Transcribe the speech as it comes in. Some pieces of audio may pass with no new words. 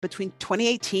between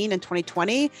 2018 and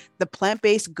 2020, the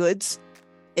plant-based goods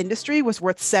industry was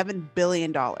worth $7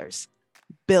 billion.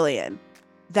 Billion.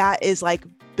 That is like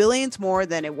billions more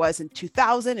than it was in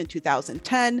 2000 and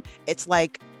 2010. It's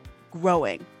like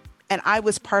growing. And I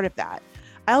was part of that.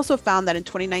 I also found that in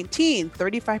 2019,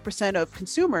 35% of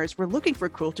consumers were looking for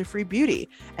cruelty-free beauty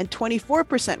and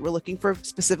 24% were looking for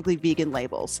specifically vegan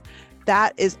labels.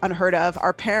 That is unheard of.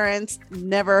 Our parents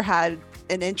never had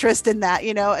an interest in that,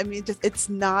 I mean,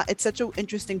 it's such an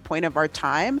interesting point of our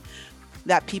time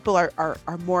that people are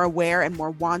more aware and more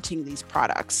wanting these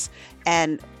products.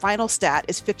 And final stat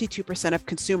is 52% of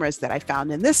consumers that I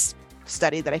found in this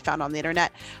study that I found on the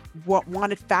internet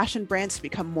wanted fashion brands to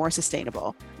become more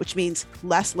sustainable, which means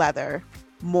less leather,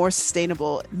 more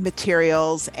sustainable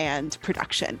materials and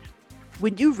production.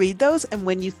 When you read those and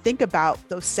when you think about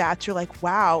those stats, you're like,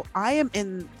 wow, I am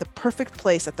in the perfect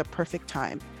place at the perfect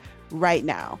time right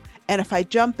now. And if I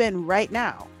jump in right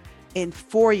now, in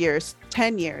 4 years,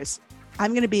 10 years,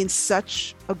 I'm going to be in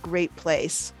such a great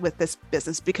place with this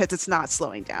business because it's not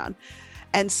slowing down.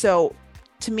 And so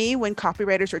to me, when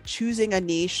copywriters are choosing a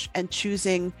niche and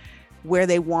choosing where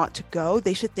they want to go,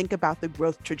 they should think about the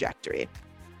growth trajectory.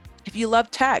 If you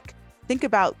love tech, think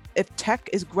about if tech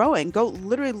is growing, go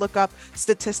literally look up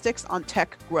statistics on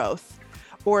tech growth.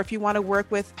 Or if you want to work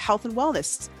with health and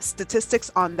wellness,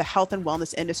 statistics on the health and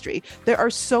wellness industry. There are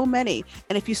so many.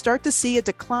 And if you start to see a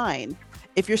decline,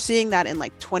 if you're seeing that in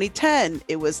like 2010,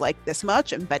 it was like this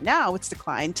much, but now it's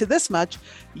declined to this much,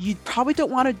 you probably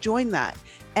don't want to join that.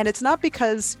 And it's not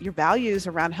because your values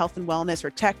around health and wellness or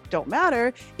tech don't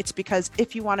matter. It's because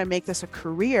if you want to make this a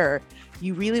career,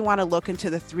 you really want to look into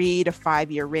the 3 to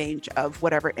 5 year range of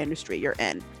whatever industry you're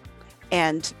in.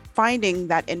 And finding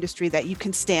that industry that you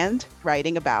can stand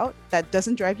writing about, that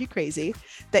doesn't drive you crazy,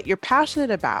 that you're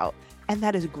passionate about, and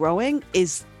that is growing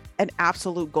is an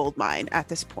absolute gold mine at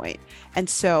this point. And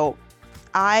so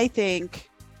I think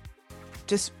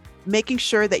just making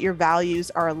sure that your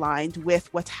values are aligned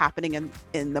with what's happening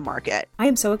in the market. I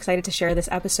am so excited to share this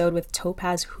episode with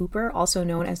Topaz Hooper, also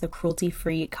known as the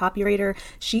Cruelty-Free Copywriter.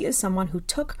 She is someone who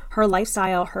took her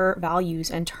lifestyle, her values,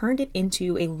 and turned it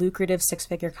into a lucrative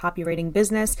 6-figure copywriting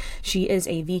business. She is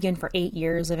a vegan for 8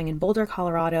 years, living in Boulder,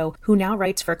 Colorado, who now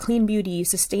writes for clean beauty,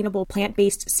 sustainable,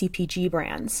 plant-based CPG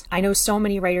brands. I know so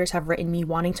many writers have written me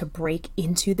wanting to break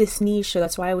into this niche, so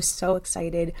that's why I was so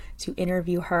excited to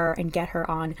interview her and get her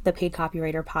on the Paid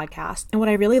Copywriter podcast. And what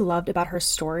I really loved about her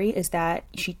story is that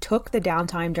she took the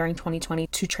downtime during 2020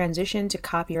 to transition to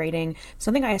copywriting.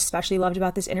 Something I especially loved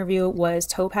about this interview was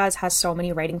Topaz has so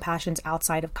many writing passions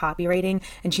outside of copywriting,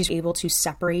 and she's able to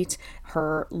separate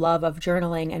her love of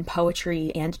journaling and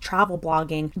poetry and travel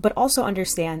blogging, but also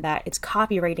understand that it's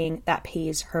copywriting that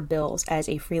pays her bills as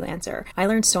a freelancer. I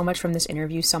learned so much from this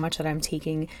interview, so much that I'm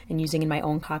taking and using in my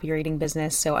own copywriting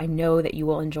business, so I know that you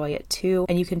will enjoy it too.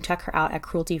 And you can check her out at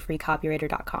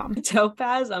crueltyfreecopywriter.com.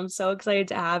 Topaz, I'm so excited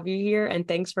to have you here, and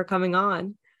thanks for coming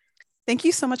on. Thank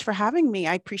you so much for having me.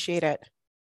 I appreciate it.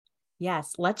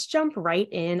 Yes, let's jump right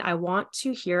in. I want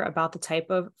to hear about the type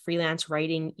of freelance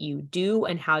writing you do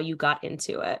and how you got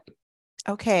into it.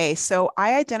 Okay, so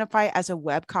I identify as a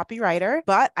web copywriter,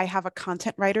 but I have a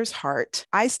content writer's heart.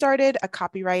 I started a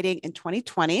copywriting in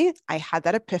 2020. I had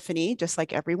that epiphany, just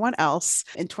like everyone else.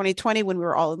 In 2020, when we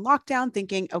were all in lockdown,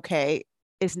 thinking, okay,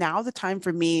 is now the time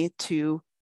for me to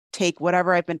take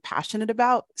whatever I've been passionate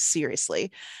about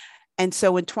seriously? And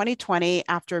so in 2020,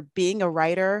 after being a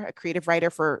writer, a creative writer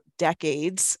for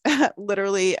decades,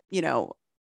 literally,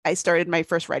 I started my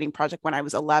first writing project when I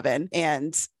was 11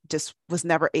 and just was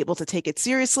never able to take it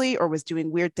seriously or was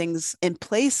doing weird things in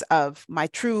place of my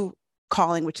true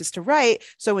calling, which is to write.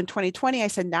 So in 2020, I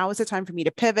said, now is the time for me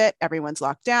to pivot. Everyone's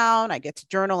locked down. I get to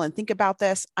journal and think about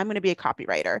this. I'm going to be a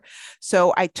copywriter.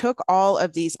 So I took all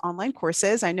of these online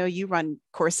courses. I know you run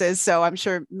courses, so I'm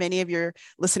sure many of your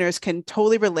listeners can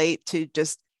totally relate to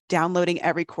just downloading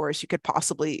every course you could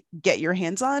possibly get your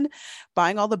hands on,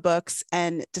 buying all the books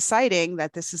and deciding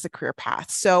that this is the career path.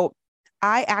 So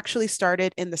I actually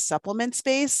started in the supplement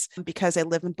space because I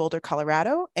live in Boulder,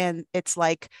 Colorado, and it's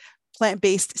like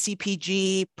plant-based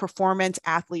CPG performance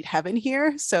athlete heaven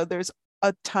here. So there's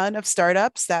a ton of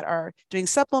startups that are doing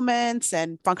supplements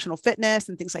and functional fitness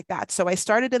and things like that. So I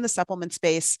started in the supplement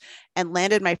space and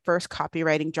landed my first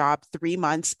copywriting job 3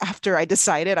 months after I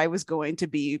decided I was going to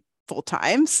be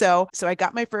full-time. So I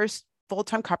got my first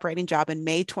full-time copywriting job in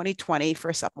May 2020 for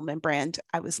a supplement brand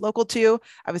I was local to.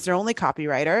 I was their only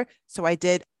copywriter. So I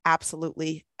did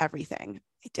absolutely everything.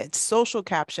 I did social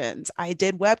captions. I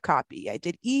did web copy. I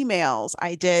did emails.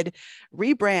 I did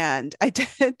rebrand. I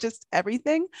did just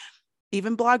everything.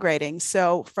 even blog writing.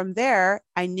 So from there,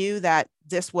 I knew that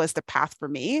this was the path for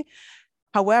me.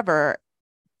 However,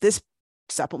 this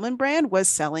supplement brand was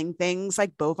selling things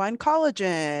like bovine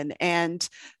collagen and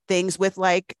things with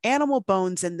like animal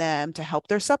bones in them to help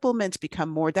their supplements become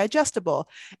more digestible.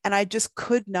 And I just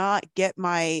could not get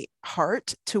my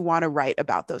heart to want to write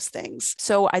about those things.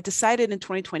 So I decided in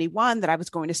 2021 that I was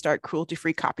going to start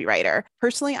Cruelty-Free Copywriter.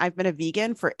 Personally, I've been a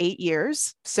vegan for 8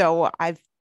 years. So I've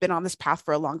been on this path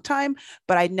for a long time,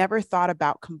 but I never thought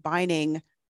about combining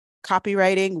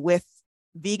copywriting with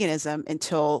veganism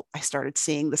until I started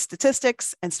seeing the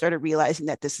statistics and started realizing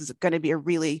that this is going to be a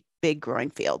really big growing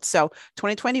field. So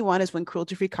 2021 is when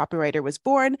Cruelty-Free Copywriter was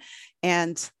born,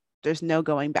 and there's no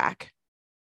going back.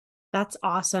 That's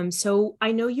awesome. So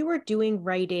I know you were doing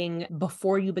writing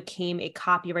before you became a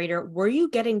copywriter. Were you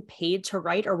getting paid to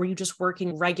write, or were you just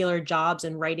working regular jobs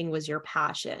and writing was your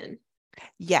passion?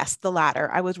 Yes, the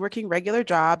latter. I was working regular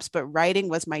jobs, but writing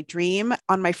was my dream.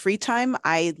 On my free time,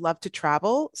 I love to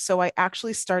travel. So I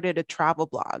actually started a travel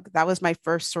blog. That was my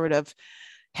first sort of,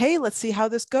 hey, let's see how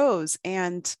this goes.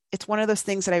 And it's one of those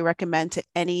things that I recommend to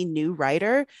any new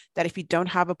writer, that if you don't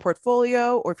have a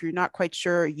portfolio, or if you're not quite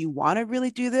sure you want to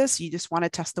really do this, you just want to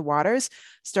test the waters,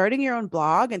 starting your own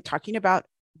blog and talking about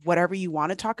whatever you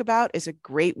want to talk about is a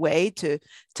great way to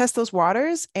test those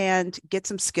waters and get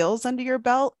some skills under your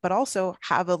belt, but also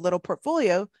have a little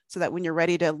portfolio so that when you're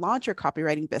ready to launch your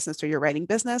copywriting business or your writing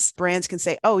business, brands can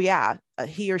say, oh yeah,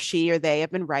 he or she or they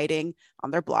have been writing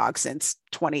on their blog since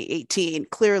 2018.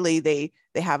 Clearly they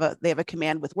have a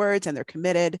command with words, and they're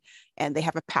committed, and they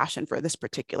have a passion for this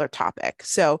particular topic.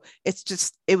 So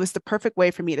it was the perfect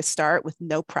way for me to start with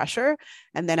no pressure.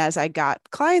 And then as I got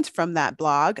clients from that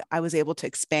blog, I was able to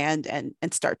expand and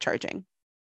start charging.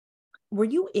 Were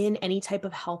you in any type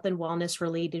of health and wellness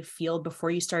related field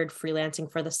before you started freelancing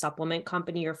for the supplement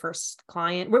company, your first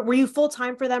client? Were you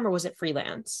full-time for them, or was it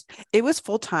freelance? It was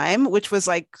full time, which was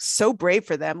like so brave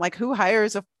for them. Like, who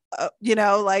hires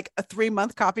like a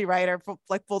 3-month copywriter for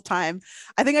like full time?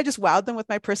 I think I just wowed them with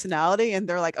my personality, and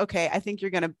they're like, okay, I think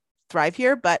you're going to thrive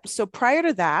here. But so prior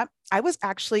to that, I was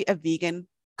actually a vegan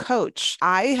coach.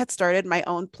 I had started my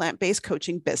own plant-based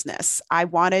coaching business. I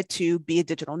wanted to be a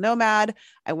digital nomad.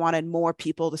 I wanted more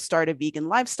people to start a vegan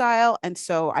lifestyle. And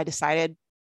so I decided,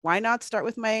 why not start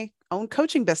with my own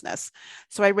coaching business?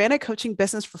 So I ran a coaching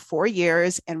business for 4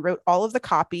 years and wrote all of the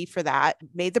copy for that,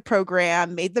 made the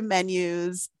program, made the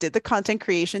menus, did the content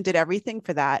creation, did everything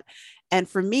for that. And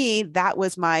for me, that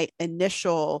was my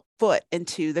initial foot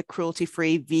into the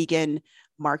cruelty-free vegan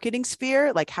marketing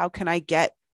sphere. Like, how can I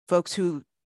get folks who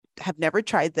have never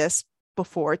tried this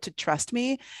before to trust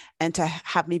me and to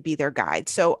have me be their guide?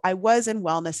 So I was in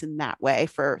wellness in that way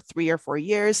for 3 or 4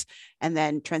 years, and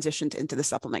then transitioned into the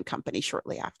supplement company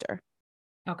shortly after.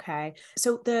 Okay.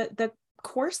 So the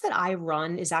course that I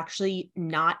run is actually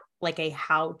not like a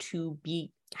how to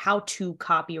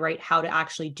copyright, how to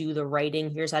actually do the writing.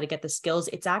 Here's how to get the skills.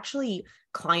 It's actually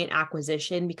client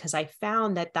acquisition, because I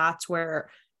found that that's where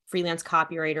freelance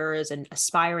copywriters and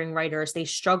aspiring writers, they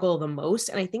struggle the most.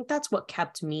 And I think that's what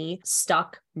kept me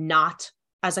stuck, not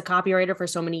as a copywriter for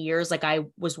so many years. Like, I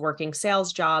was working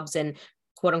sales jobs and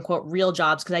quote unquote real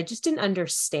jobs, because I just didn't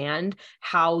understand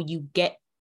how you get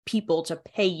people to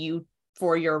pay you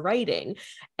for your writing.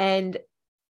 And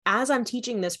as I'm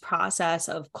teaching this process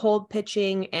of cold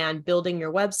pitching and building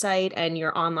your website and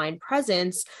your online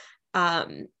presence,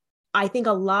 I think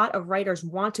a lot of writers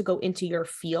want to go into your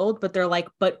field, but they're like,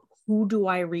 but who do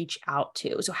I reach out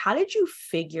to? So how did you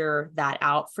figure that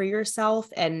out for yourself,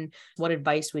 and what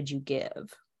advice would you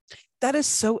give? That is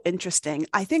so interesting.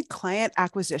 I think client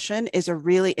acquisition is a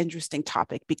really interesting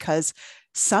topic, because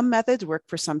some methods work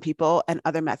for some people and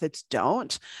other methods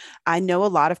don't. I know a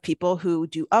lot of people who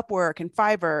do Upwork and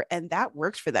Fiverr, and that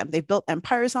works for them. They've built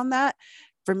empires on that.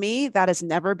 For me, that has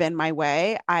never been my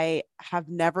way. I have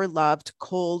never loved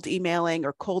cold emailing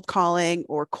or cold calling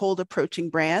or cold approaching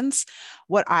brands.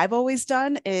 What I've always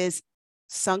done is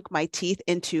sunk my teeth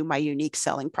into my unique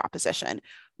selling proposition.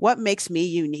 What makes me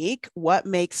unique? What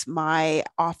makes my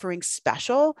offering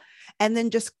special? And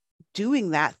then just doing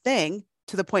that thing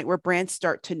to the point where brands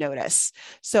start to notice.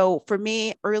 So for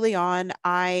me, early on,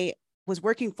 I was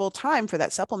working full time for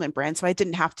that supplement brand, so I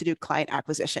didn't have to do client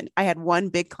acquisition. I had one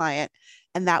big client,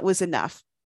 and that was enough.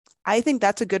 I think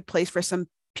that's a good place for some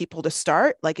people to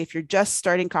start. Like, if you're just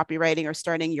starting copywriting or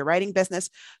starting your writing business,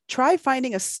 try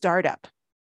finding a startup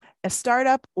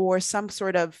or some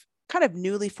sort of kind of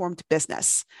newly formed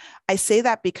business. I say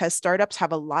that because startups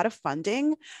have a lot of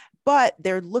funding, but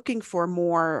they're looking for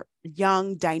more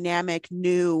young, dynamic,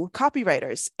 new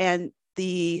copywriters. And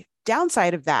the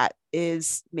downside of that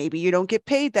is maybe you don't get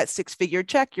paid that 6-figure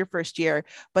check your first year,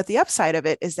 but the upside of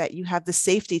it is that you have the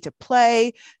safety to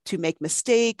play, to make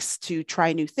mistakes, to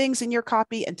try new things in your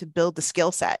copy, and to build the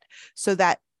skill set so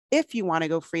that if you want to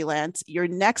go freelance, your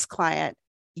next client,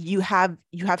 you have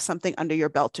something under your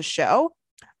belt to show.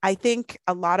 I think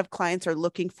a lot of clients are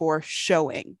looking for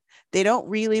showing. They don't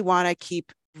really want to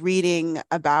keep reading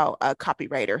about a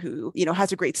copywriter who,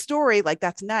 has a great story. Like,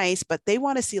 that's nice, but they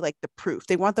want to see like the proof.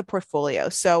 They want the portfolio.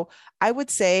 So I would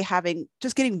say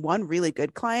getting one really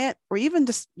good client, or even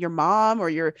just your mom or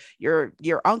your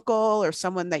uncle or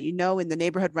someone that you know in the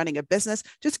neighborhood running a business,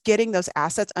 just getting those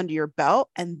assets under your belt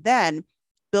and then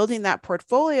building that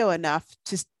portfolio enough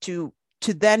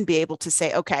to then be able to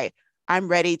say, okay, I'm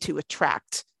ready to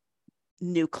attract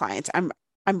new clients. I'm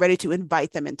ready to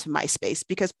invite them into my space,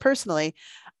 because personally,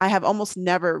 I have almost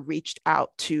never reached out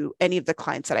to any of the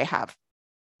clients that I have.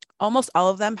 Almost all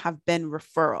of them have been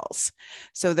referrals.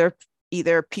 So they're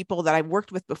either people that I've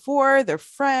worked with before, they're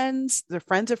friends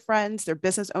of friends, they're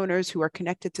business owners who are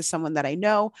connected to someone that I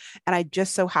know. And I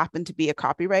just so happen to be a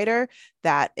copywriter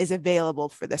that is available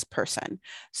for this person.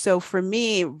 So for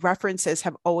me, references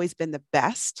have always been the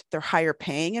best. They're higher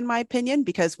paying, in my opinion,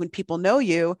 because when people know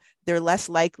you, they're less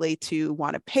likely to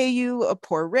want to pay you a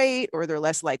poor rate, or they're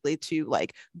less likely to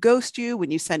like ghost you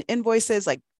when you send invoices,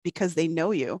 like, because they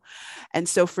know you. And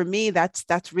so for me, that's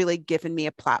really given me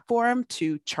a platform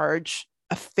to charge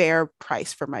a fair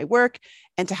price for my work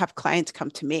and to have clients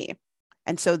come to me.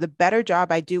 And so the better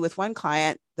job I do with one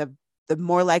client, the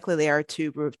more likely they are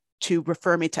to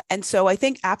refer me to. And so I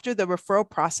think after the referral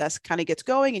process kind of gets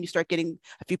going and you start getting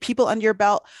a few people under your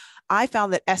belt, I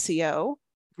found that SEO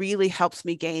really helps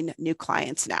me gain new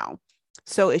clients now.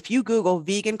 So if you Google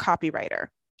vegan copywriter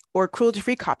or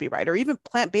cruelty-free copywriter, or even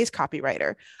plant-based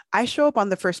copywriter, I show up on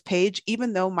the first page,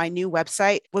 even though my new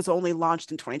website was only launched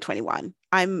in 2021.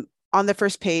 I'm on the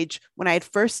first page. When I had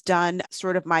first done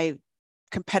sort of my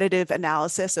competitive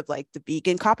analysis of like the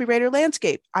vegan copywriter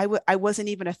landscape, I wasn't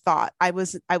even a thought. I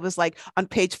was like on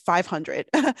page 500.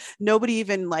 Nobody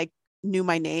even like knew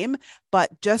my name,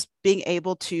 but just being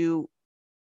able to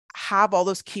have all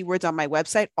those keywords on my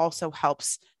website also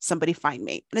helps somebody find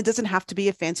me. And it doesn't have to be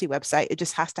a fancy website. It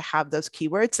just has to have those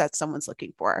keywords that someone's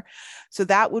looking for. So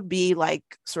that would be like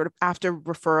sort of after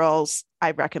referrals,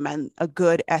 I recommend a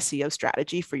good SEO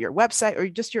strategy for your website or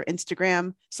just your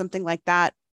Instagram, something like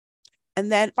that.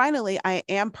 And then finally, I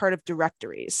am part of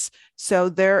directories. So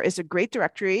there is a great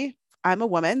directory. I'm a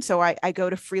woman, so I go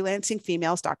to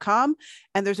freelancingfemales.com,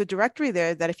 and there's a directory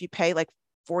there that if you pay like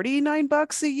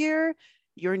 $49 a year,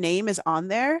 your name is on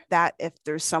there, that if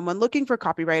there's someone looking for a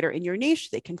copywriter in your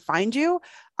niche, they can find you.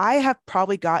 I have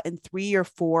probably gotten 3 or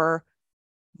 4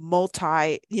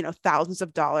 thousands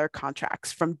of dollar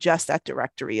contracts from just that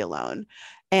directory alone.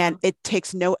 And it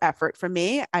takes no effort from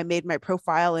me. I made my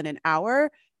profile in an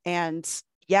hour, and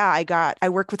yeah, I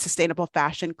work with sustainable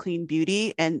fashion, clean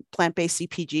beauty, and plant-based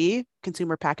CPG,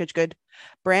 consumer packaged good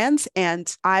brands.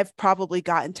 And I've probably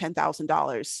gotten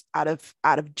 $10,000 out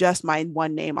of just my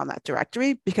one name on that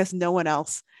directory, because no one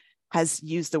else has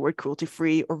used the word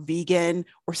cruelty-free or vegan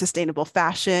or sustainable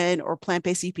fashion or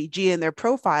plant-based CPG in their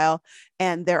profile.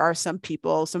 And there are some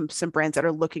people, some brands that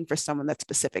are looking for someone that's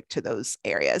specific to those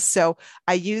areas. So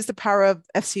I use the power of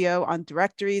SEO on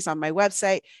directories on my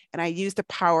website, and I use the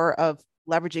power of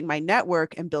leveraging my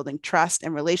network and building trust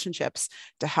and relationships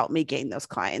to help me gain those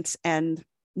clients, and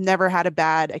never had a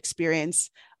bad experience,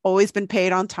 always been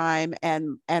paid on time.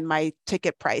 And my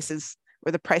ticket prices,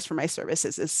 or the price for my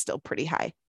services, is still pretty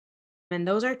high. And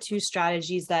those are 2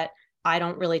 strategies that I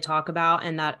don't really talk about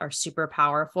and that are super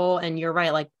powerful. And you're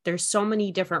right, like there's so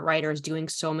many different writers doing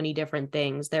so many different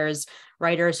things. There's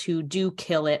writers who do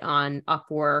kill it on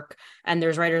Upwork, and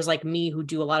there's writers like me who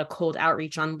do a lot of cold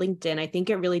outreach on LinkedIn. I think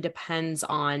it really depends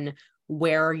on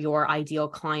where your ideal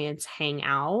clients hang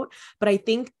out. But I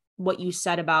think what you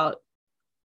said about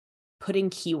putting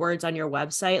keywords on your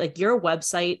website, like your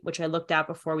website, which I looked at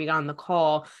before we got on the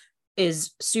call,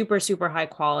 is super, super high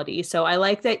quality. So I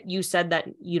like that you said that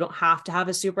you don't have to have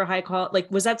a super high quality. Like,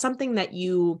 was that something that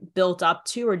you built up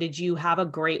to, or did you have a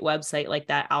great website like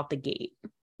that out the gate?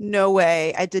 No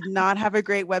way. I did not have a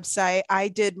great website. I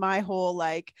did my whole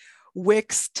like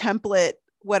Wix template,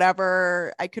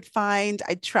 whatever I could find.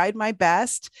 I tried my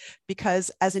best,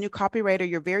 because as a new copywriter,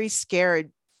 you're very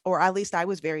scared, or at least I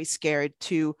was very scared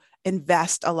to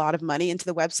invest a lot of money into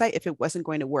the website if it wasn't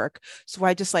going to work. So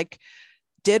I just like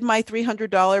did my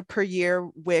 $300 per year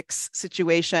Wix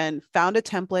situation, found a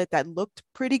template that looked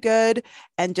pretty good,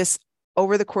 and just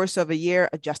over the course of a year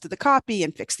adjusted the copy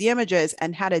and fixed the images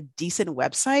and had a decent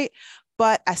website.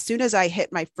 But as soon as I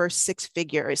hit my first six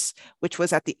figures, which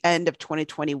was at the end of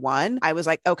 2021, I was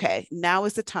like, okay, now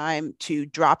is the time to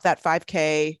drop that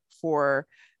 5K for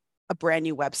a brand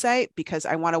new website, because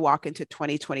I want to walk into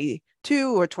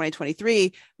 2022 or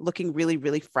 2023 looking really,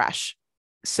 really fresh.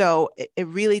 So it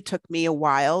really took me a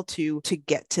while to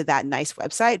get to that nice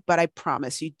website, but I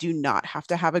promise you do not have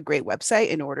to have a great website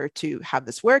in order to have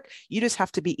this work. You just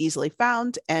have to be easily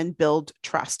found and build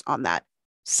trust on that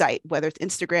site, whether it's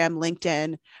Instagram,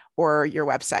 LinkedIn, or your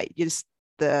website.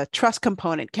 The trust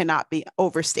component cannot be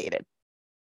overstated.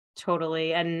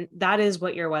 Totally. And that is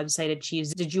what your website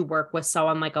achieves. Did you work with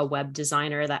someone like a web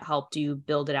designer that helped you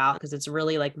build it out? Because it's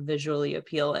really like visually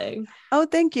appealing. Oh,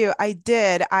 thank you. I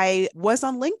did. I was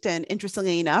on LinkedIn,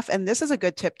 interestingly enough. And this is a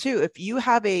good tip too. If you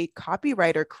have a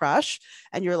copywriter crush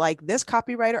and you're like, this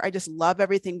copywriter, I just love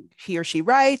everything he or she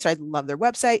writes, I love their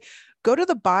website, go to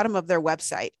the bottom of their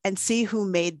website and see who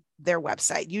made their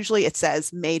website. Usually it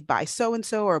says made by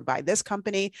so-and-so or by this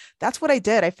company. That's what I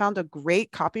did. I found a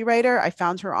great copywriter. I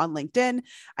found her on LinkedIn.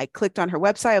 I clicked on her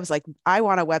website. I was like, I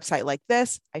want a website like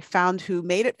this. I found who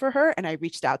made it for her and I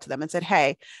reached out to them and said,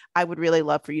 hey, I would really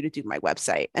love for you to do my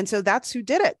website. And so that's who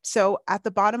did it. So at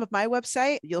the bottom of my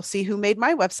website, you'll see who made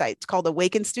my website. It's called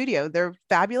Awaken Studio. They're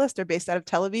fabulous. They're based out of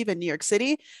Tel Aviv and New York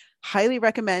City. Highly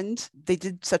recommend. They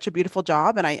did such a beautiful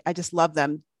job and I just love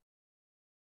them.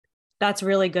 That's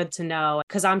really good to know,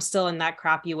 because I'm still in that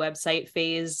crappy website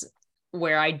phase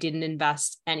where I didn't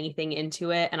invest anything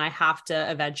into it. And I have to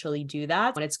eventually do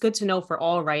that. And it's good to know for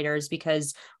all writers,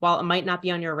 because while it might not be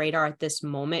on your radar at this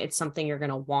moment, it's something you're going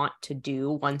to want to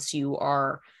do once you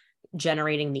are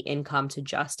generating the income to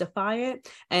justify it.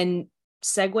 And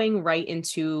segueing right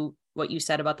into what you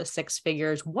said about the six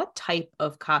figures, what type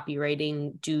of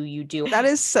copywriting do you do? That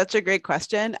is such a great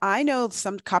question. I know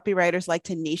some copywriters like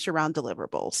to niche around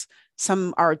deliverables.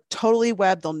 Some are totally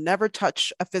web. They'll never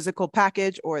touch a physical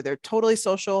package, or they're totally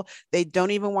social. They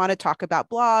don't even want to talk about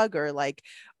blog or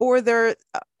they're,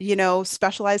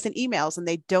 specialized in emails and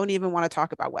they don't even want to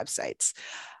talk about websites.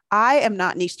 I am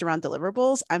not niched around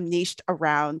deliverables. I'm niched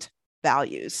around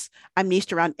values. I'm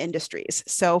niched around industries.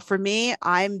 So for me,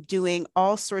 I'm doing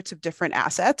all sorts of different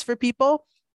assets for people.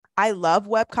 I love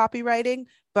web copywriting,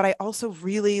 but I also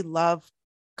really love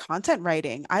content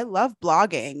writing. I love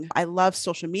blogging. I love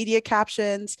social media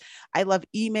captions. I love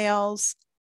emails.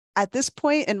 At this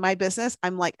point in my business,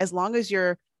 I'm like, as long as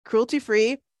you're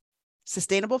cruelty-free,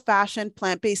 sustainable fashion,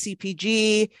 plant-based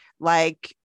CPG,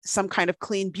 like some kind of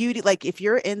clean beauty, like if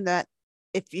you're in that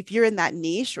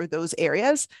niche or those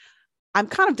areas, I'm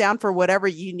kind of down for whatever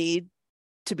you need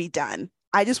to be done.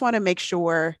 I just want to make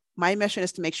sure, my mission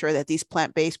is to make sure that these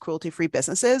plant-based cruelty-free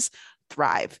businesses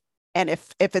thrive. And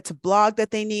if it's a blog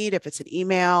that they need, if it's an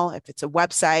email, if it's a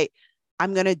website,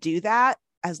 I'm going to do that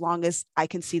as long as I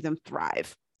can see them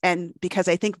thrive. And because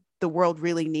I think the world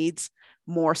really needs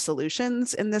more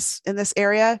solutions in this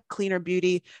area, cleaner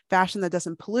beauty, fashion that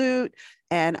doesn't pollute,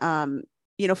 and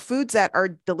foods that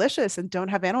are delicious and don't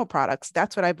have animal products.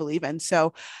 That's what I believe in.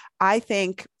 So I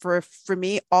think for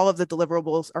me, all of the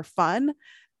deliverables are fun.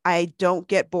 I don't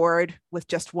get bored with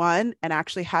just one, and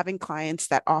actually having clients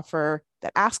that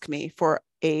ask me for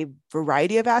a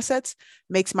variety of assets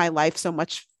makes my life so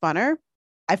much funner.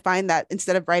 I find that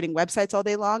instead of writing websites all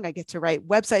day long, I get to write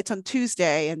websites on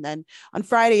Tuesday, and then on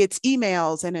Friday it's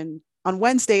emails, and then on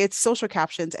Wednesday it's social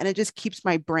captions, and it just keeps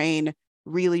my brain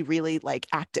really, really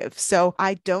active. So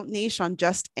I don't niche on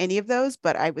just any of those,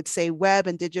 but I would say web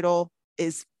and digital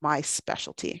is my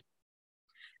specialty.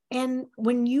 And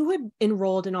when you had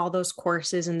enrolled in all those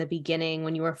courses in the beginning,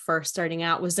 when you were first starting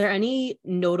out, was there any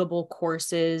notable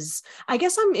courses? I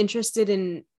guess I'm interested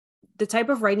in the type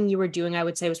of writing you were doing. I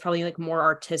would say was probably more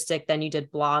artistic than you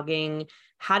did blogging.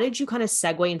 How did you kind of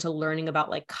segue into learning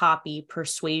about copy,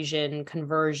 persuasion,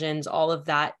 conversions, all of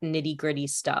that nitty gritty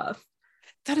stuff?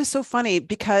 That is so funny,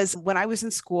 because when I was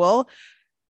in school,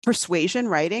 persuasion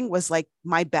writing was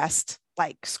my best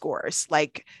scores.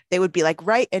 They would be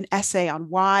write an essay on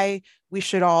why we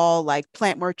should all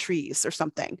plant more trees or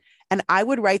something. And I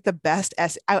would write the best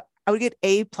essay. I would get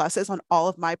A pluses on all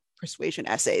of my persuasion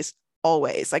essays,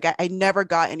 always. I never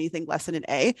got anything less than an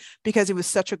A, because it was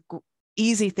such a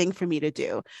easy thing for me to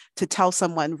do, to tell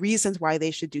someone reasons why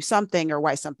they should do something or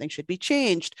why something should be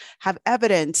changed, have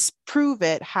evidence, prove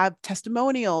it, have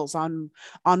testimonials on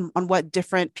what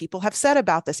different people have said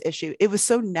about this issue. It was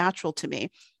so natural to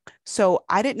me. So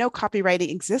I didn't know copywriting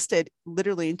existed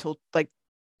literally until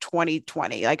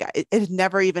 2020. It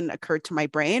never even occurred to my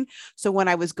brain. So when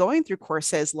I was going through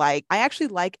courses, I actually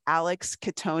like Alex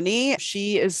Catoni.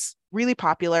 She is really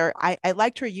popular. I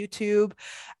liked her YouTube.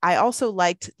 I also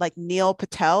liked like Neil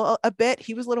Patel a bit.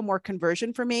 He was a little more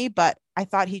conversion for me, but I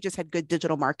thought he just had good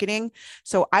digital marketing.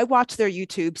 So I watched their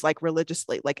YouTubes like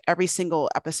religiously, like every single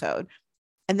episode.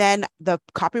 And then the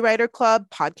Copywriter Club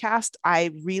podcast,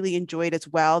 I really enjoyed as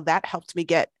well. That helped me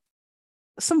get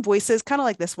some voices, kind of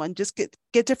like this one, just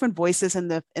get different voices in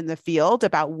the field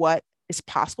about what is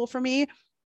possible for me.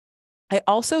 I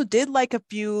also did like a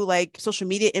few like social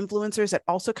media influencers that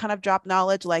also kind of drop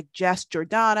knowledge, like Jess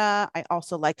Jordana. I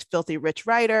also liked Filthy Rich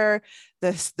Writer.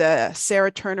 The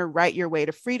Sarah Turner Write Your Way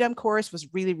to Freedom course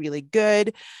was really, really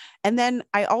good. And then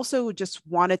I also just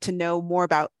wanted to know more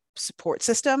about support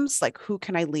systems, like who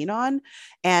can I lean on?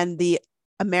 And the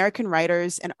American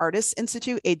Writers and Artists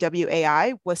Institute,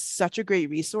 AWAI, was such a great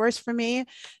resource for me.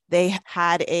 They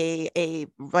had a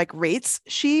like rates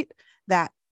sheet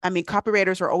that, I mean,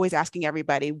 copywriters are always asking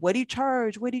everybody, what do you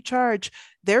charge? What do you charge?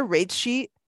 Their rate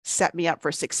sheet set me up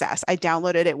for success. I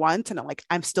downloaded it once and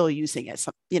I'm still using it,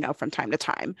 from time to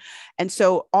time. And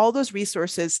so all those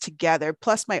resources together,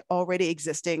 plus my already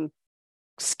existing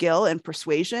skill and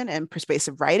persuasion and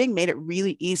persuasive writing, made it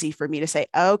really easy for me to say,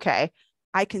 okay,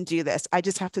 I can do this. I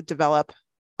just have to develop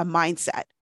a mindset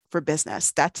for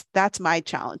business. That's my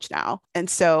challenge now. And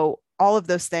so all of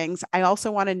those things. I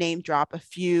also want to name drop a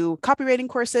few copywriting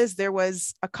courses. There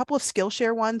was a couple of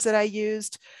Skillshare ones that I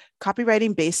used.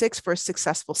 Copywriting Basics for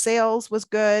Successful Sales was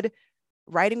good.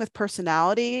 Writing with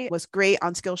Personality was great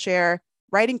on Skillshare.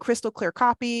 Writing Crystal Clear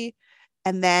Copy.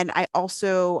 And then I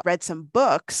also read some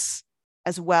books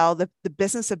as well. The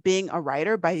Business of Being a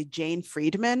Writer by Jane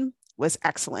Friedman was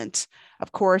excellent.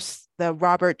 Of course, the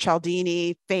Robert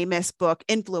Cialdini famous book,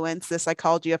 Influence, The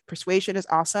Psychology of Persuasion, is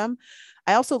awesome.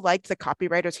 I also liked the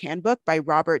Copywriter's Handbook by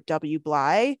Robert W.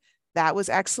 Bly. That was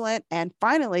excellent. And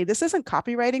finally, this isn't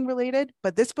copywriting related,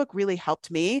 but this book really helped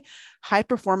me. High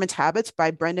Performance Habits by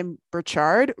Brendon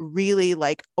Burchard really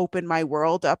like opened my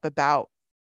world up about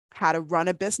how to run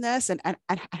a business and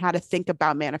how to think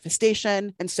about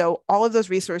manifestation. And so all of those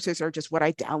resources are just what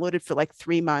I downloaded for like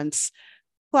 3 months.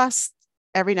 Plus,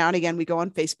 every now and again, we go on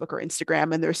Facebook or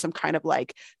Instagram and there's some kind of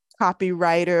like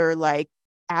copywriter, like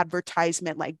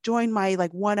advertisement, like join my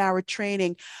like 1 hour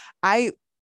training. I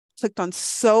clicked on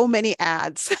so many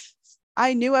ads.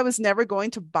 I knew I was never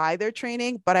going to buy their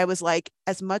training, but I was like,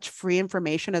 as much free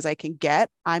information as I can get,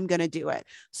 I'm going to do it.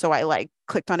 So I like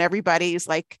clicked on everybody's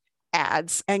like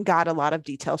ads and got a lot of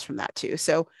details from that too.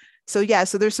 So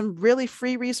there's some really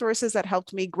free resources that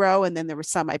helped me grow. And then there were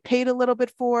some I paid a little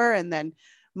bit for, and then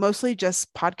mostly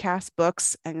just podcasts,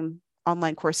 books, and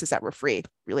online courses that were free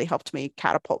really helped me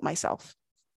catapult myself.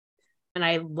 And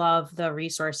I love the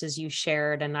resources you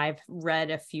shared. And I've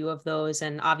read a few of those.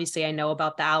 And obviously I know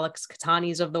about the Alex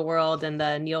Katanis of the world and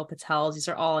the Neil Patels. These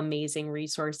are all amazing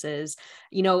resources.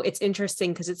 It's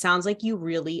interesting because it sounds like you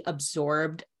really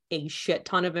absorbed a shit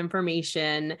ton of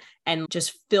information and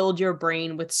just filled your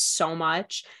brain with so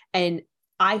much. And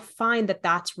I find that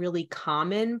that's really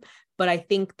common. But I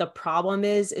think the problem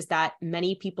is that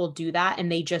many people do that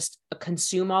and they just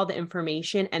consume all the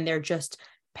information and they're just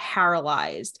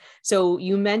paralyzed. So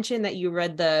you mentioned that you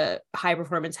read the High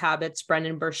Performance Habits,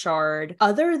 Brendon Burchard.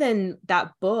 Other than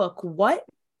that book, what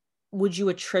would you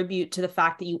attribute to the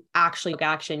fact that you actually took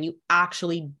action? You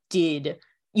actually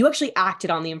acted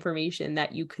on the information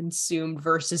that you consumed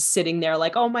versus sitting there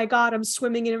like, oh my God, I'm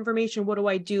swimming in information. What do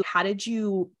I do? How did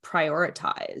you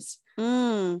prioritize?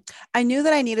 I knew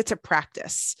that I needed to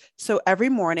practice. So every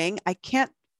morning, I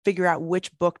can't figure out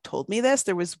which book told me this.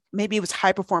 Maybe it was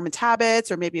High Performance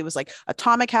Habits, or maybe it was like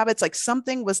Atomic Habits, like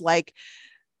something was like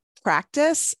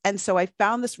practice. And so I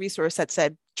found this resource that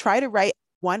said, try to write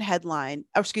 10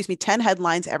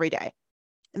 headlines every day.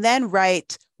 And then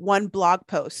write 1 blog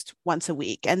post once a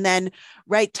week. And then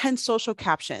write 10 social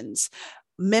captions,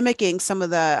 mimicking some of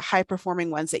the high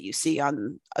performing ones that you see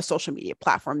on a social media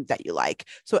platform that you like.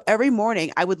 So every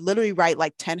morning I would literally write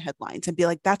like 10 headlines and be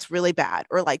like, that's really bad.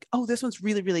 Or like, oh, this one's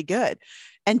really, really good.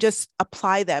 And just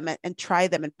apply them and try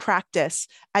them and practice.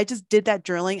 I just did that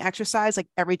journaling exercise like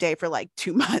every day for like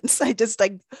 2 months. I just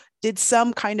like did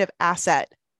some kind of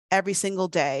asset every single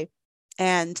day.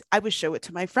 And I would show it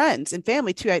to my friends and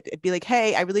family too. I'd be like,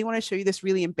 hey, I really want to show you this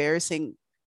really embarrassing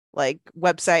like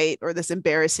website or this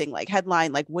embarrassing like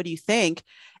headline. Like, what do you think?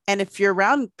 And if you're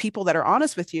around people that are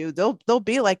honest with you, they'll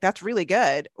be like, that's really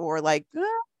good. Or like,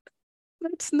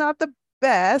 that's not the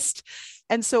best.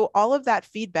 And so all of that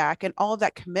feedback and all of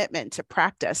that commitment to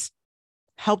practice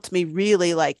helped me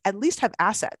really like at least have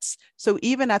assets. So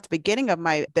even at the beginning of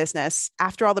my business,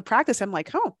 after all the practice, I'm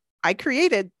like, oh, I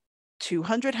created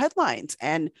 200 headlines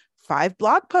and 5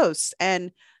 blog posts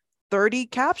and 30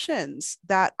 captions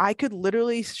that I could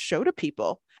literally show to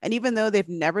people. And even though they've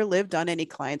never lived on any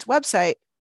client's website,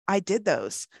 I did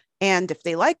those. And if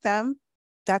they like them,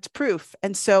 that's proof.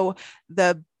 And so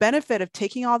the benefit of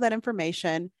taking all that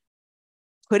information,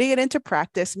 putting it into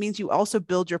practice means you also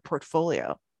build your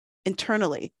portfolio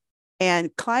internally.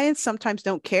 And clients sometimes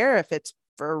don't care if it's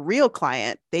for a real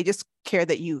client. They just care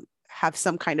that you have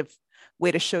some kind of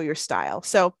way to show your style.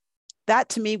 So that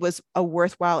to me was a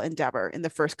worthwhile endeavor in the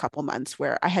first couple months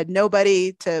where I had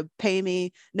nobody to pay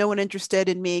me, no one interested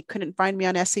in me, couldn't find me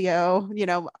on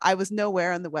SEO. I was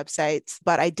nowhere on the websites,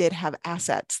 but I did have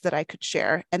assets that I could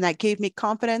share. And that gave me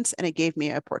confidence and it gave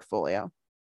me a portfolio.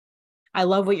 I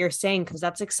love what you're saying because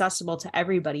that's accessible to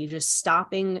everybody. Just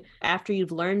stopping after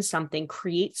you've learned something,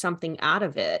 create something out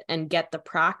of it and get the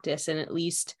practice and at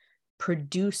least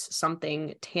produce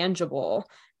something tangible.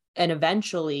 And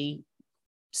eventually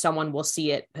someone will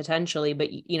see it potentially, but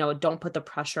don't put the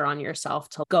pressure on yourself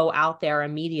to go out there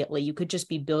immediately. You could just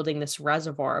be building this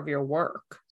reservoir of your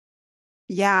work.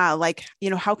 Yeah. Like,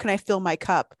 how can I fill my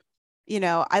cup?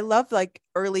 I love like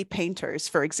early painters,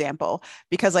 for example,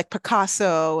 because like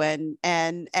Picasso and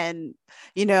Frida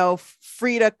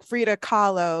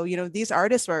Kahlo, these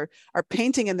artists are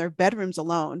painting in their bedrooms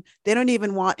alone. They don't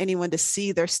even want anyone to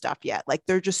see their stuff yet. Like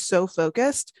they're just so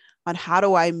focused on how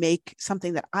do I make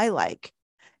something that I like.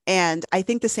 And I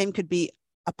think the same could be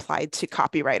applied to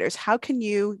copywriters. How can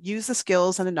you use the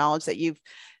skills and the knowledge that you've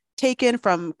taken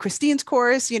from Christine's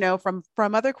course, from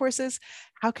other courses?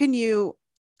 How can you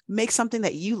make something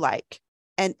that you like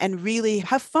and really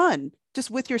have fun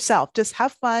just with yourself? Just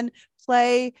have fun,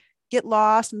 play, get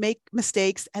lost, make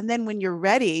mistakes. And then when you're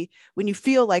ready, when you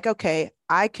feel like, okay,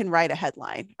 I can write a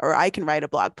headline or I can write a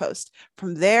blog post,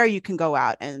 from there you can go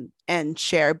out and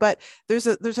share. But there's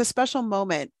a special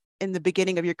moment in the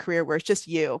beginning of your career where it's just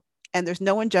you and there's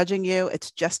no one judging you.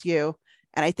 It's just you.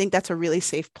 And I think that's a really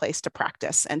safe place to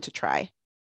practice and to try.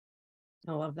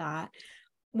 I love that.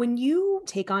 When you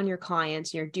take on your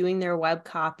clients, you're doing their web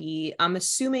copy, I'm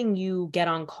assuming you get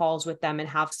on calls with them and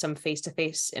have some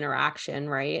face-to-face interaction,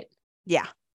 right? Yeah,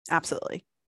 absolutely.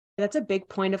 That's a big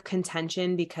point of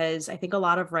contention because I think a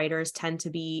lot of writers tend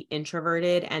to be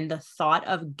introverted, and the thought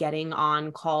of getting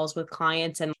on calls with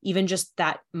clients and even just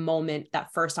that moment,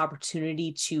 that first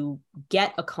opportunity to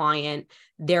get a client,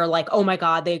 they're like, oh my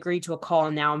God, they agreed to a call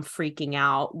and now I'm freaking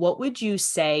out. What would you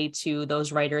say to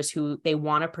those writers who they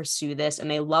want to pursue this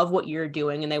and they love what you're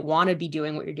doing and they want to be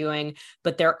doing what you're doing,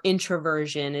 but their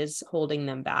introversion is holding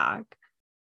them back?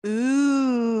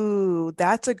 Ooh,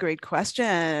 that's a great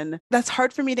question. That's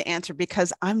hard for me to answer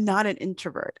because I'm not an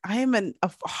introvert. I am a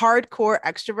hardcore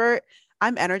extrovert.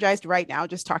 I'm energized right now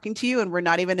just talking to you, and we're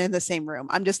not even in the same room.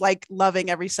 I'm just like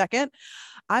loving every second.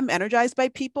 I'm energized by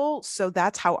people, so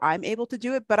that's how I'm able to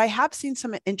do it. But I have seen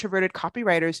some introverted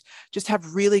copywriters just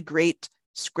have really great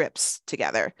scripts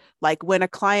together. Like when a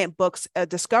client books a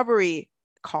discovery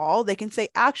call, they can say,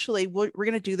 actually, we're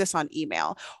going to do this on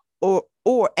email.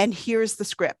 And here's the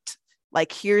script,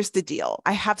 like, here's the deal.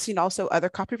 I have seen also other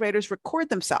copywriters record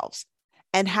themselves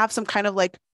and have some kind of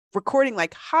like recording,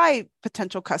 like, hi,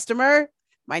 potential customer,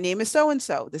 my name is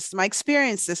so-and-so. This is my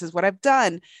experience. This is what I've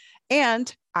done.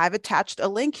 And I've attached a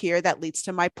link here that leads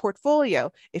to my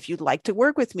portfolio. If you'd like to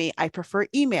work with me, I prefer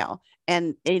email.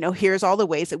 And, here's all the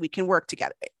ways that we can work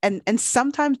together. And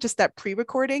sometimes just that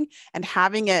pre-recording and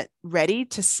having it ready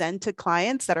to send to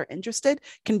clients that are interested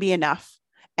can be enough.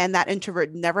 And that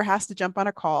introvert never has to jump on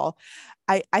a call.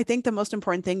 I think the most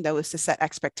important thing, though, is to set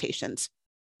expectations,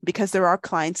 because there are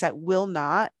clients that will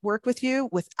not work with you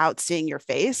without seeing your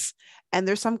face. And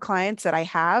there's some clients that I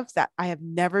have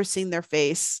never seen their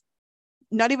face,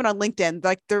 not even on LinkedIn.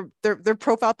 Like their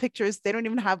profile pictures, they don't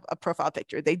even have a profile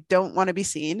picture. They don't want to be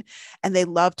seen, and they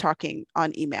love talking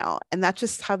on email. And that's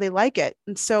just how they like it.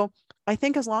 And so I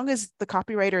think as long as the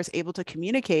copywriter is able to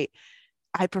communicate,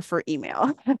 I prefer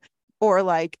email. Or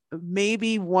like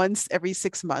maybe once every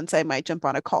 6 months, I might jump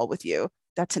on a call with you.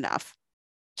 That's enough.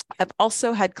 I've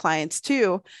also had clients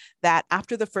too that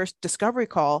after the first discovery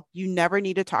call, you never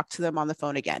need to talk to them on the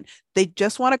phone again. They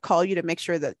just want to call you to make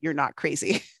sure that you're not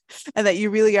crazy and that you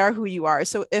really are who you are.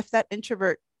 So if that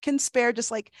introvert can spare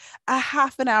just like a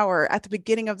half an hour at the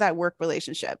beginning of that work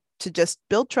relationship to just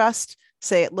build trust,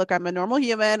 say, look, I'm a normal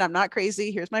human. I'm not crazy.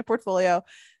 Here's my portfolio.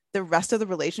 The rest of the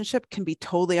relationship can be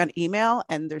totally on email,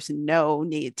 and there's no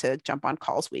need to jump on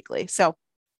calls weekly. So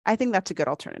I think that's a good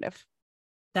alternative.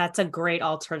 That's a great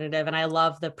alternative. And I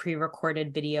love the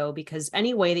pre-recorded video because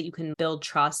any way that you can build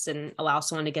trust and allow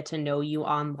someone to get to know you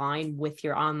online with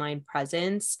your online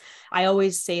presence. I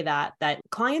always say that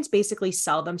clients basically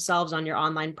sell themselves on your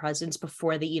online presence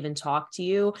before they even talk to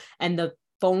you. And the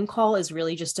phone call is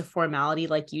really just a formality,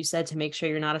 like you said, to make sure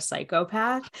you're not a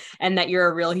psychopath and that you're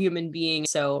a real human being.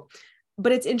 So,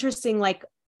 but it's interesting. Like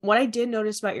what I did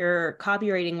notice about your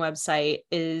copywriting website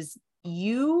is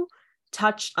you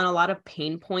touched on a lot of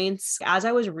pain points. As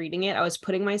I was reading it, I was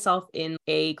putting myself in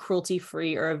a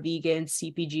cruelty-free or a vegan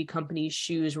CPG company's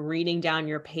shoes, reading down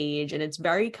your page, and it's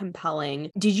very compelling.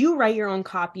 Did you write your own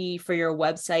copy for your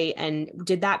website? And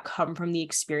did that come from the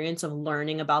experience of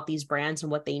learning about these brands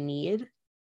and what they need?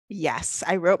 Yes,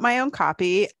 I wrote my own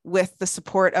copy with the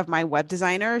support of my web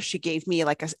designer. She gave me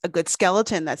like a good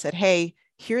skeleton that said, hey,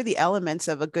 here are the elements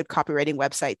of a good copywriting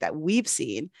website that we've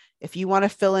seen. If you want to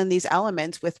fill in these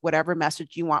elements with whatever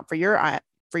message you want for your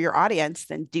audience,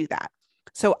 then do that.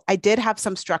 So I did have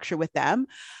some structure with them.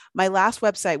 My last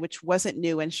website, which wasn't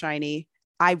new and shiny,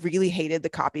 I really hated the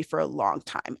copy for a long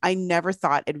time. I never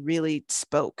thought it really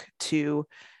spoke to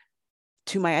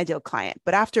my ideal client.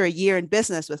 But after a year in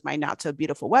business with my not so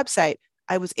beautiful website,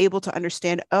 I was able to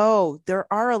understand, oh, there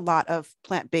are a lot of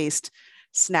plant-based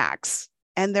snacks,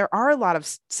 and there are a lot of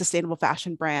sustainable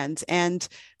fashion brands, and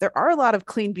there are a lot of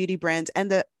clean beauty brands.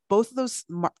 And all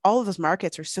of those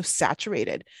markets are so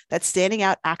saturated that standing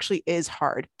out actually is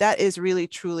hard. That is really,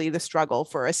 truly the struggle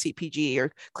for a CPG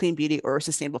or clean beauty or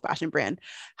sustainable fashion brand.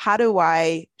 How do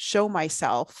I show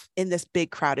myself in this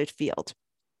big crowded field?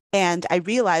 And I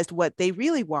realized what they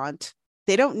really want.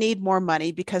 They don't need more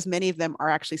money because many of them are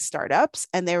actually startups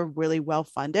and they're really well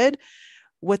funded.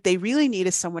 What they really need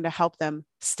is someone to help them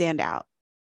stand out.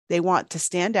 They want to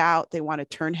stand out. They want to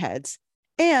turn heads.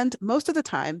 And most of the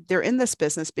time, they're in this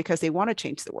business because they want to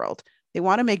change the world. They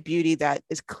want to make beauty that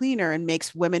is cleaner and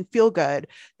makes women feel good.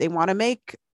 They want to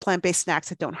make plant-based snacks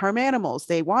that don't harm animals.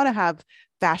 They want to have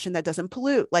fashion that doesn't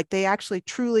pollute. Like they actually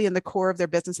truly in the core of their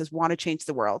businesses want to change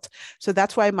the world. So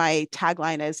that's why my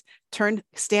tagline is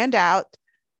stand out,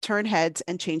 turn heads,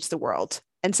 and change the world.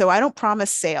 And so I don't promise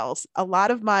sales. A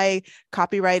lot of my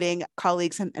copywriting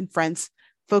colleagues and friends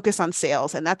focus on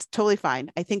sales, and that's totally fine.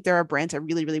 I think there are brands that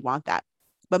really, really want that.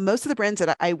 But most of the brands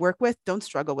that I work with don't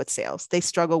struggle with sales. They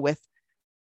struggle with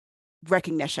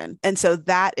recognition. And so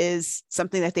that is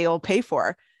something that they will pay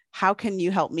for. How can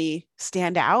you help me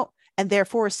stand out? And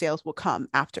therefore sales will come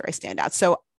after I stand out.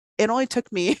 So it only took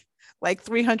me like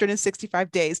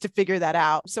 365 days to figure that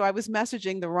out. So I was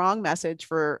messaging the wrong message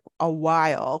for a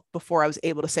while before I was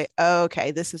able to say, oh,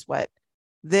 okay, this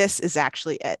is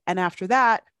actually it. And after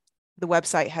that, the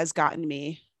website has gotten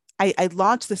me, I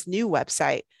launched this new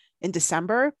website in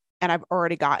December, and I've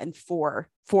already gotten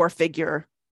four-figure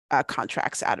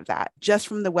contracts out of that, just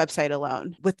from the website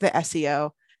alone, with the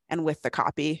SEO and with the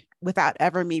copy, without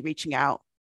ever me reaching out.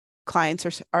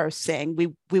 Clients are saying,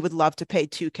 we would love to pay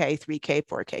 2K, 3K,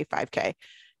 4K, 5K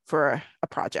for a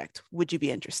project. Would you be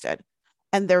interested?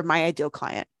 And they're my ideal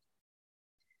client.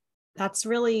 That's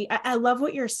really, I love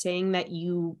what you're saying, that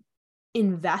you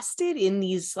invested in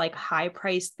these like high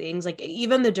priced things, like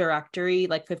even the directory,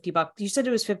 like $50. You said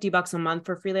it was $50 a month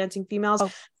for freelancing females.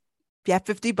 Oh, yeah,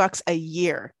 $50 a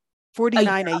year.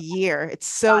 49 a year. It's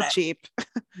so cheap.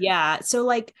 Yeah. So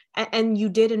like, and you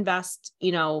did invest,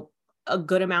 a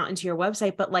good amount into your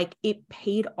website, but like it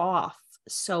paid off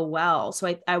so well.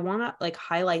 So I want to like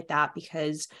highlight that,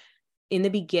 because in the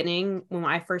beginning, when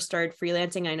I first started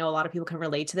freelancing, I know a lot of people can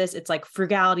relate to this. It's like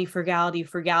frugality.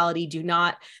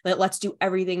 Let's do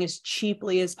everything as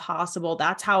cheaply as possible.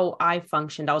 That's how I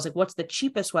functioned. I was like, what's the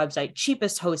cheapest website,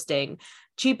 cheapest hosting,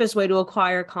 cheapest way to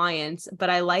acquire clients? But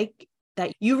I like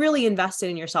that you really invested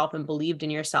in yourself and believed in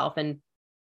yourself and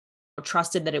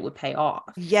trusted that it would pay off.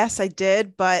 Yes, I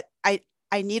did. But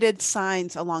I needed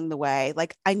signs along the way.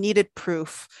 Like I needed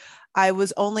proof. I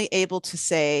was only able to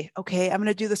say, okay, I'm going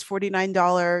to do this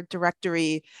 $49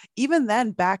 directory. Even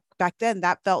then, back then,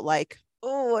 that felt like,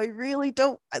 oh, I really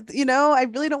don't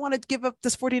want to give up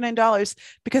this $49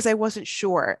 because I wasn't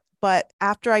sure. But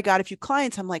after I got a few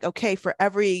clients, I'm like, okay, for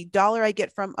every dollar I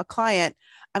get from a client,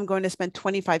 I'm going to spend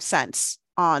 25 cents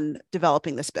on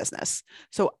developing this business.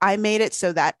 So I made it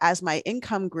so that as my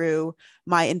income grew,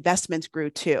 my investments grew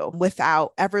too,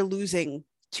 without ever losing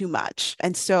too much.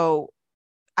 And so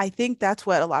I think that's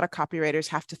what a lot of copywriters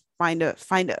have to find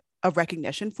a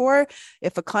recognition for.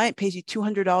 If a client pays you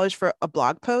 $200 for a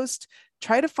blog post,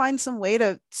 try to find some way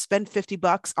to spend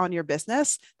 $50 on your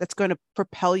business that's going to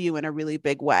propel you in a really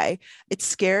big way. It's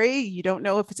scary. You don't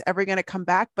know if it's ever going to come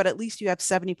back, but at least you have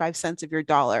 75 cents of your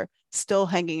dollar still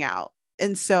hanging out.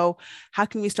 And so how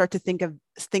can we start to think of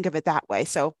it that way?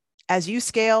 So as you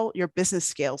scale, your business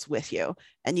scales with you,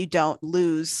 and you don't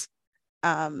lose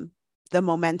the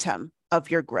momentum of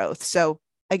your growth. So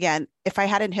again, if I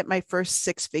hadn't hit my first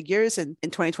 6 figures in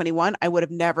 2021, I would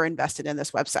have never invested in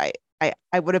this website.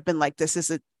 I would have been like,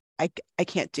 I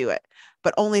can't do it.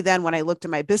 But only then when I looked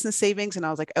at my business savings and I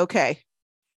was like, okay,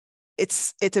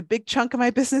 it's a big chunk of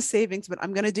my business savings, but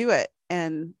I'm going to do it.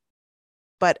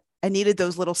 But I needed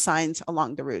those little signs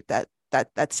along the route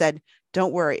that said,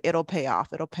 don't worry, it'll pay off.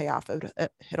 It'll pay off.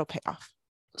 It'll pay off.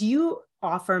 Do you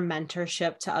offer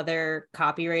mentorship to other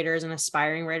copywriters and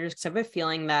aspiring writers? Because I have a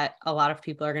feeling that a lot of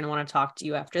people are going to want to talk to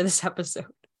you after this episode.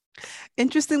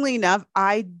 Interestingly enough,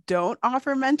 I don't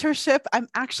offer mentorship. I'm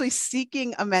actually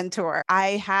seeking a mentor.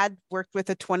 I had worked with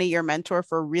a 20-year mentor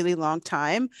for a really long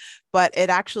time, but it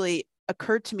actually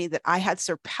occurred to me that I had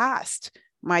surpassed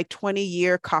my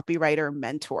 20-year copywriter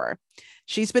mentor.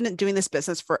 She's been doing this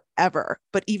business forever,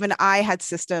 but even I had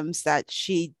systems that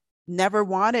she never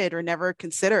wanted or never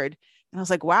considered. And I was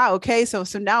like, wow, okay. So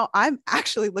now I'm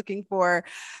actually looking for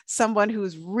someone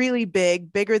who's really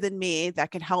bigger than me,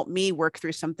 that can help me work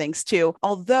through some things too.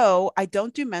 Although I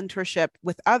don't do mentorship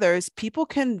with others, people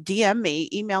can DM me,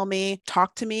 email me,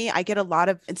 talk to me. I get a lot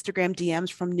of Instagram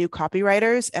DMs from new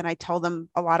copywriters, and I tell them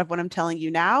a lot of what I'm telling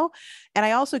you now. And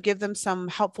I also give them some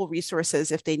helpful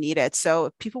resources if they need it. So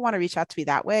if people want to reach out to me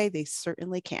that way, they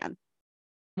certainly can.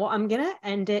 Well, I'm going to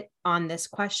end it on this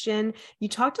question. You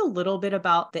talked a little bit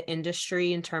about the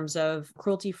industry in terms of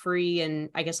cruelty-free and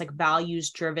I guess like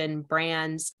values-driven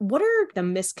brands. What are the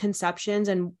misconceptions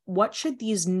and what should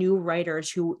these new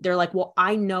writers who they're like, well,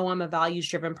 I know I'm a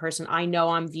values-driven person. I know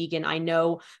I'm vegan. I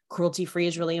know cruelty-free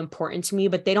is really important to me,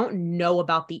 but they don't know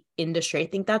about the industry. I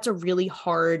think that's a really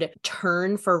hard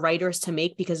turn for writers to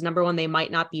make because number one, they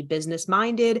might not be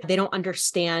business-minded. They don't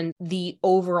understand the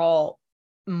overall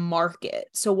market.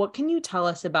 So what can you tell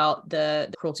us about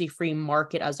the cruelty-free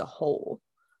market as a whole?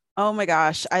 Oh my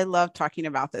gosh, I love talking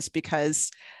about this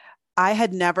because I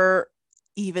had never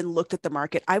even looked at the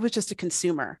market. I was just a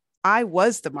consumer. I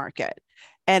was the market.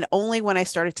 And only when I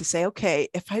started to say, okay,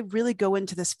 if I really go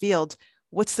into this field,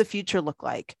 what's the future look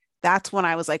like? That's when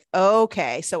I was like,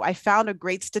 okay. So I found a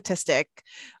great statistic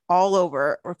all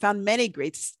over, or found many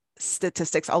great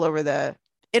statistics all over the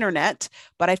internet,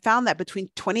 but I found that between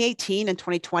 2018 and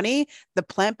 2020, the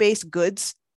plant-based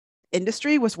goods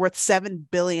industry was worth $7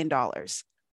 billion.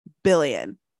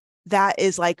 Billion. That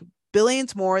is like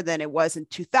billions more than it was in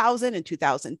 2000 and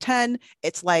 2010.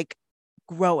 It's like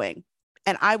growing.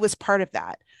 And I was part of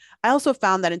that. I also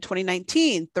found that in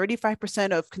 2019,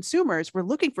 35% of consumers were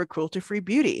looking for cruelty-free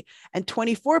beauty, and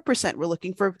 24% were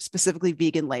looking for specifically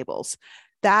vegan labels.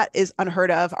 That is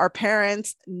unheard of. Our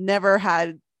parents never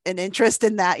had an interest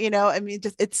in that, I mean,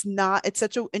 it's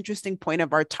such an interesting point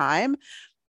of our time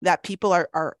that people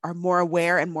are more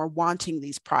aware and more wanting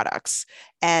these products.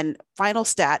 And final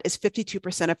stat is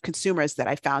 52% of consumers that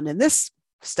I found in this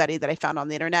study that I found on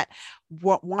the internet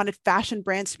wanted fashion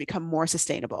brands to become more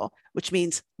sustainable, which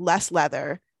means less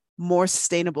leather, more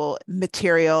sustainable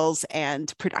materials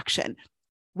and production.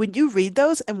 When you read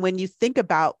those and when you think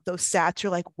about those stats,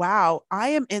 you're like, wow, I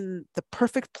am in the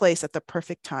perfect place at the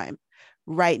perfect time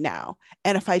right now.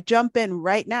 And if I jump in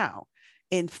right now,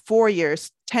 in 4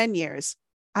 years, 10 years,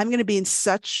 I'm going to be in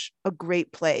such a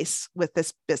great place with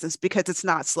this business because it's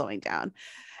not slowing down.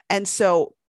 And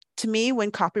so to me,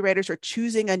 when copywriters are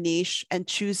choosing a niche and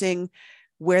choosing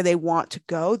where they want to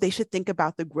go, they should think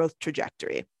about the growth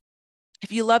trajectory.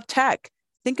 If you love tech,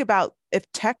 think about if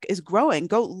tech is growing,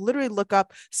 go literally look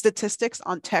up statistics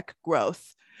on tech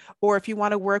growth. Or if you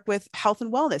want to work with health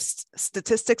and wellness,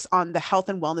 statistics on the health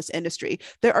and wellness industry.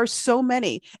 There are so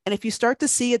many. And if you start to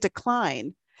see a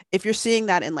decline, if you're seeing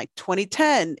that in like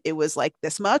 2010, it was like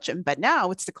this much, but now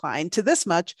it's declined to this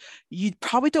much, you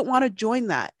probably don't want to join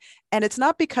that. And it's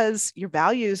not because your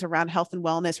values around health and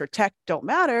wellness or tech don't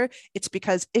matter. It's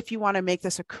because if you want to make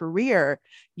this a career,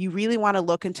 you really want to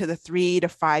look into the 3 to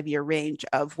 5 year range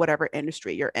of whatever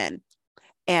industry you're in.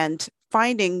 And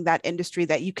finding that industry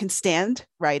that you can stand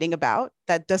writing about,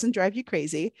 that doesn't drive you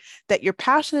crazy, that you're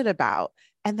passionate about,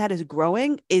 and that is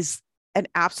growing is an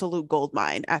absolute gold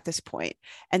mine at this point.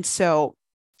 And so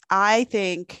I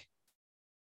think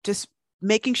just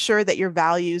making sure that your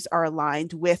values are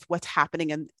aligned with what's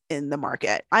happening in the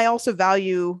market. I also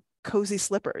value cozy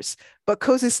slippers, but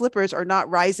cozy slippers are not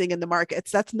rising in the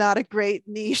markets. That's not a great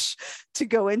niche to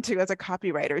go into as a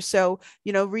copywriter. So,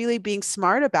 really being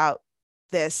smart about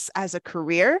this as a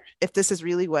career, if this is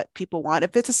really what people want.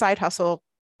 If it's a side hustle,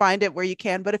 find it where you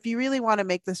can. But if you really want to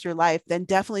make this your life, then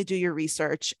definitely do your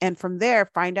research. And from there,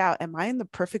 find out, am I in the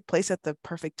perfect place at the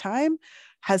perfect time?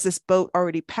 Has this boat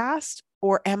already passed?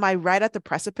 Or am I right at the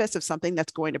precipice of something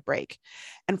that's going to break?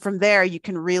 And from there, you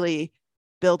can really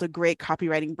build a great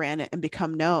copywriting brand and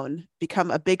become known,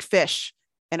 become a big fish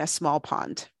in a small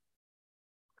pond.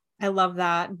 I love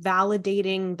that.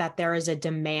 Validating that there is a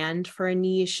demand for a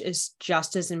niche is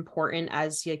just as important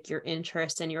as like your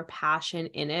interest and your passion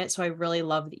in it. So I really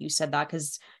love that you said that,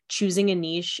 because choosing a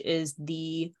niche is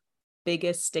the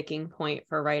biggest sticking point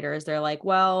for writers. They're like,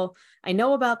 well, I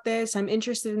know about this, I'm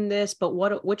interested in this, but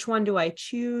which one do I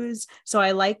choose? So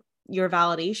I like your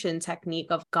validation technique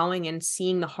of going and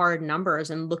seeing the hard numbers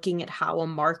and looking at how a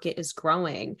market is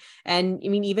growing. And I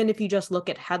mean, even if you just look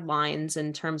at headlines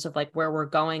in terms of like where we're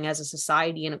going as a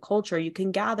society and a culture, you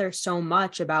can gather so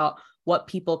much about what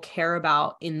people care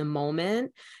about in the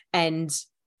moment and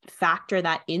factor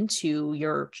that into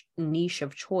your niche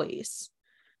of choice.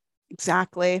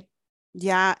 Exactly.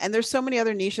 Yeah. And there's so many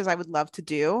other niches I would love to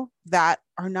do that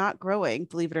are not growing,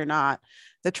 believe it or not.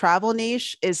 The travel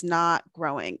niche is not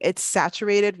growing. It's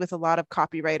saturated with a lot of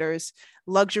copywriters.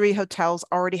 Luxury hotels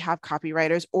already have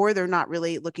copywriters, or they're not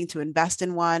really looking to invest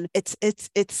in one. It's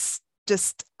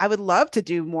just, I would love to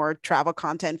do more travel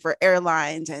content for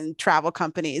airlines and travel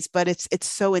companies, but it's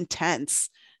so intense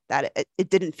that it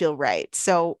didn't feel right.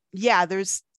 So yeah,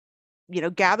 there's,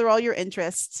 gather all your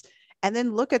interests and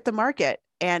then look at the market.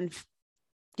 And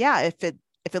yeah, if it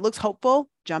looks hopeful,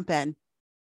 jump in.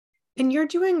 And you're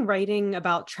doing writing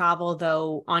about travel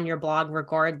though on your blog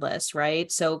regardless,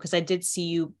 right? So, because I did see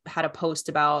you had a post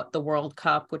about the World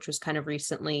Cup, which was kind of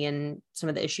recently, and some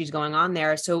of the issues going on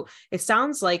there. So it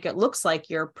looks like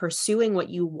you're pursuing what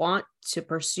you want to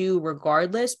pursue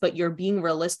regardless, but you're being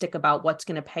realistic about what's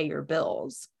going to pay your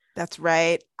bills. That's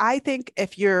right. I think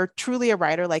if you're truly a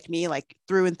writer like me, like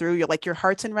through and through, you're like your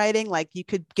heart's in writing, like you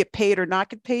could get paid or not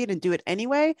get paid and do it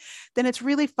anyway, then it's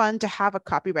really fun to have a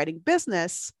copywriting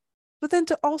business, but then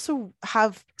to also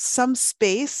have some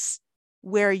space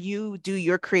where you do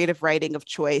your creative writing of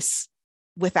choice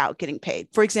without getting paid.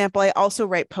 For example, I also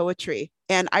write poetry,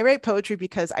 and I write poetry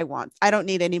because I don't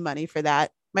need any money for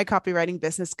that. My copywriting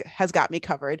business has got me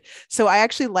covered. So I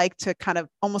actually like to kind of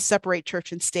almost separate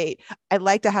church and state. I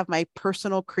like to have my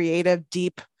personal, creative,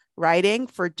 deep writing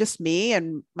for just me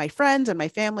and my friends and my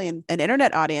family and an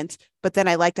internet audience. But then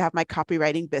I like to have my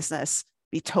copywriting business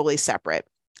be totally separate.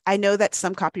 I know that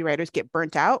some copywriters get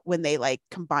burnt out when they like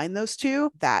combine those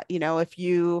two, that, if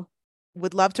you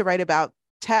would love to write about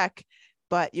tech,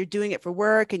 but you're doing it for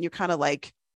work and you're kind of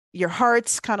like, your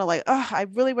heart's kind of like, oh, I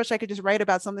really wish I could just write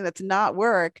about something that's not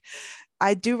work.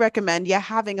 I do recommend,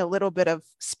 having a little bit of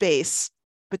space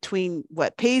between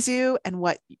what pays you and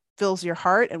what fills your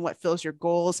heart and what fills your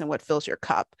goals and what fills your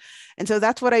cup. And so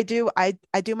that's what I do. I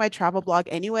do my travel blog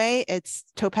anyway. It's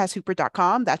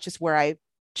topazhooper.com. That's just where I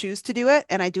choose to do it.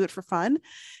 And I do it for fun.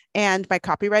 And my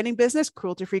copywriting business,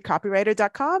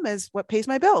 cruelty-free-copywriter.com, is what pays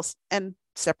my bills. And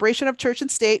separation of church and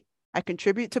state, I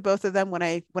contribute to both of them when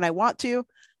I want to,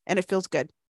 and it feels good.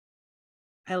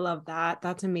 I love that.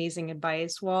 That's amazing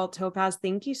advice. Well, Topaz,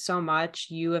 thank you so much.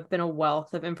 You have been a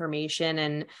wealth of information.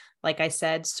 And like I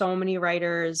said, so many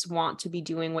writers want to be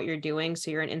doing what you're doing. So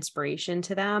you're an inspiration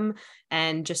to them.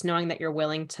 And just knowing that you're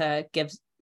willing to give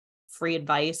free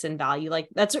advice and value, like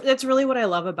that's really what I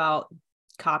love about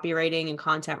copywriting and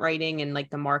content writing and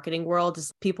like the marketing world,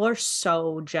 is people are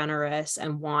so generous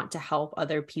and want to help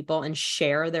other people and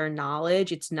share their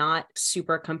knowledge. It's not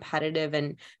super competitive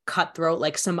and cutthroat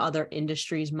like some other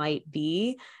industries might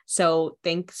be. So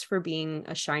thanks for being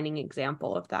a shining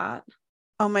example of that.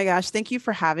 Oh my gosh, thank you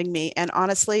for having me. And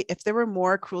honestly, if there were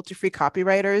more cruelty-free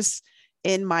copywriters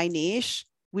in my niche,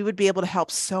 we would be able to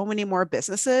help so many more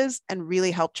businesses and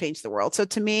really help change the world. So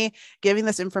to me, giving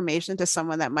this information to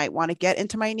someone that might want to get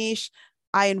into my niche,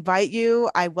 I invite you,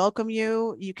 I welcome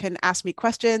you. You can ask me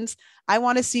questions. I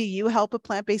want to see you help a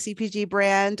plant-based CPG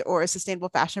brand or a sustainable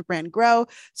fashion brand grow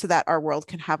so that our world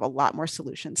can have a lot more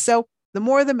solutions. So the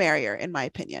more the merrier, in my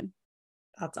opinion.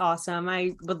 That's awesome.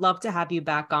 I would love to have you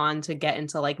back on to get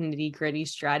into like nitty gritty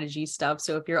strategy stuff.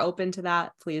 So if you're open to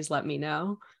that, please let me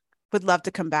know. Would love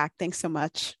to come back. Thanks so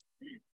much.